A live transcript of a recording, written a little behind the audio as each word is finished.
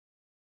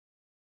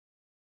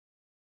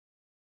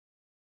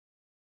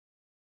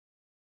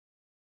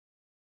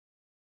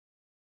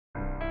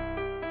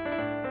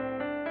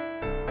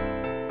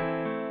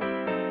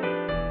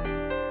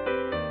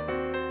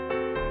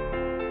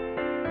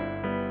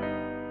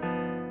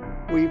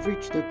We've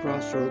reached the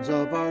crossroads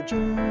of our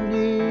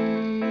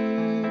journey.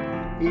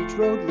 Each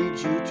road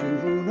leads you to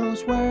who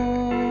knows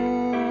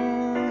where.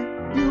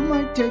 You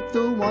might take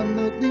the one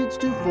that leads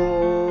to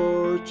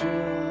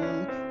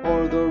fortune,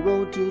 or the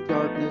road to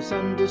darkness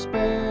and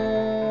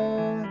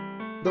despair.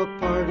 The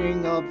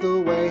parting of the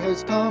way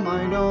has come,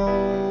 I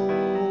know,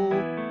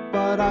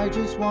 but I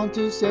just want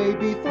to say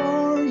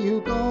before you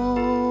go,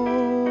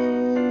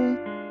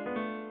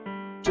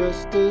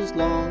 just as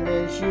long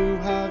as you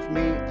have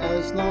me,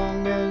 as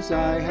long as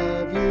I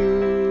have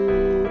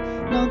you,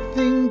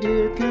 nothing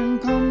dear can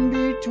come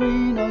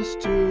between us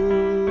two.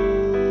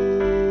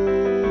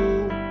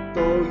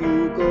 Though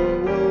you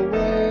go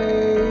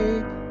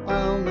away,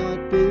 I'll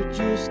not bid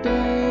you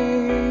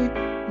stay.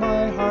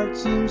 My heart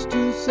seems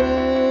to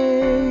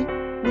say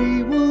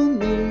we will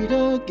meet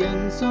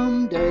again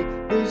someday.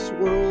 This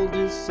world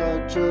is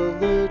such a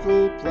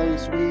little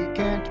place, we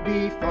can't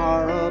be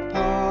far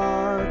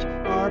apart.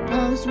 Our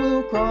paths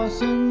will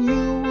cross and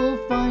you will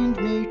find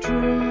me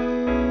true.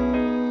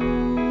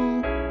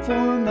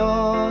 For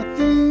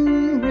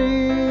nothing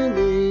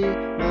really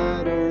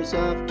matters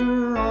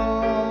after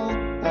all,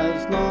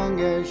 as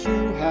long as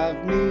you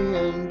have me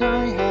and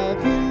I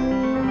have you.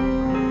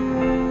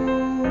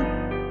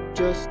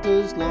 Just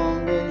as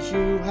long as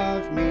you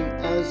have me,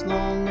 as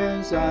long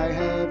as I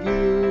have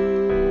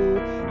you,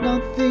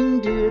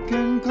 nothing dear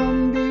can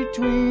come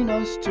between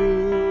us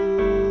two.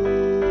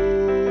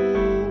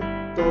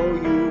 Though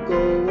you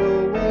go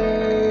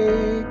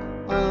away,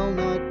 I'll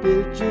not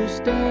bid you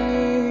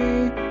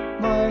stay.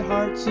 My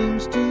heart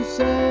seems to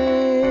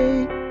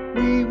say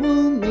we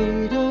will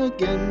meet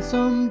again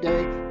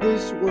someday.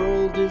 This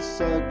world is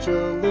such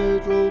a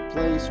little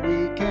place,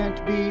 we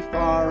can't be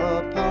far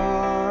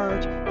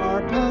apart.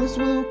 Our paths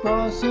will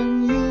cross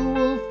and you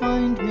will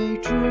find me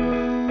true.